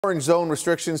Orange zone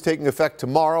restrictions taking effect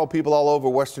tomorrow. People all over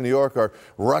Western New York are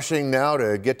rushing now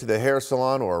to get to the hair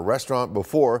salon or a restaurant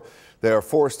before they are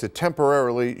forced to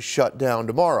temporarily shut down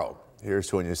tomorrow. Here's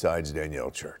 20 News Side's Danielle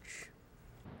Church.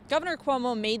 Governor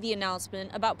Cuomo made the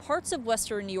announcement about parts of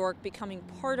Western New York becoming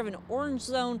part of an orange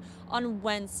zone on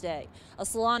Wednesday. A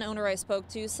salon owner I spoke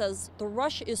to says the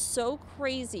rush is so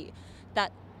crazy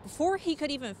that before he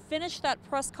could even finish that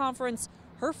press conference,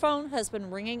 her phone has been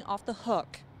ringing off the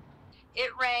hook. It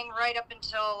rang right up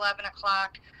until 11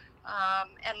 o'clock,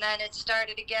 and then it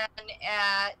started again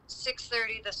at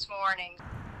 6:30 this morning.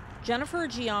 Jennifer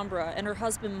Giambra and her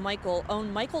husband Michael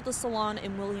own Michael the Salon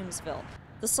in Williamsville.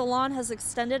 The salon has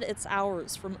extended its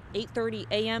hours from 8:30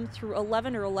 a.m. through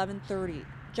 11 or 11:30.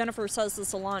 Jennifer says the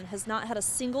salon has not had a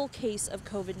single case of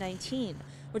COVID-19,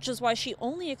 which is why she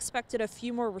only expected a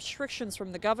few more restrictions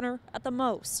from the governor at the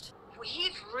most.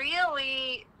 We've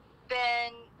really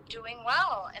been doing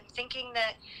well and thinking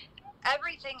that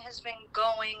everything has been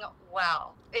going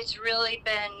well. It's really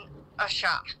been a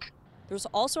shock. There's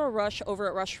also a rush over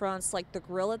at restaurants like the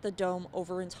Grill at the Dome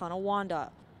over in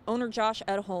Tonawanda. Owner Josh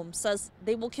Edholm says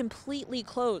they will completely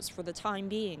close for the time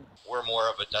being. We're more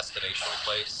of a destination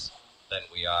place than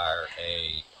we are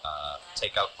a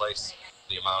takeout place.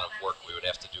 The amount of work we would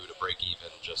have to do to break even,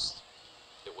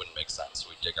 it wouldn't make sense.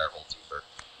 We'd dig our hole deeper.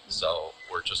 So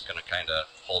we're just going to kind of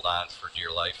hold on for dear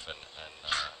life and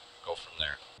go from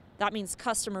there. That means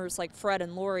customers like Fred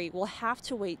and Lori will have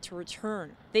to wait to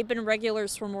return. They've been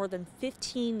regulars for more than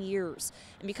 15 years.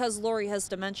 And because Lori has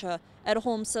dementia,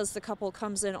 Edholm says the couple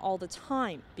comes in all the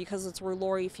time because it's where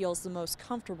Lori feels the most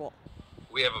comfortable.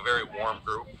 We have a very warm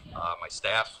group. My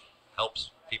staff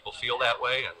helps people feel that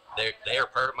way, and they are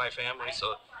part of my family.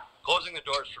 So closing the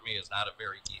doors for me is not a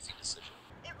very easy decision.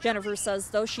 Jennifer says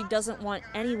though she doesn't want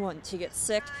anyone to get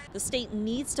sick, the state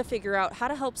needs to figure out how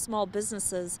to help small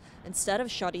businesses instead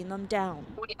of shutting them down.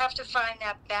 We have to find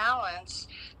that balance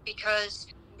because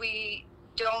we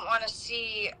don't want to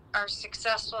see our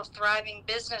successful, thriving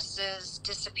businesses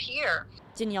disappear.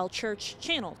 Danielle Church,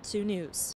 Channel 2 News.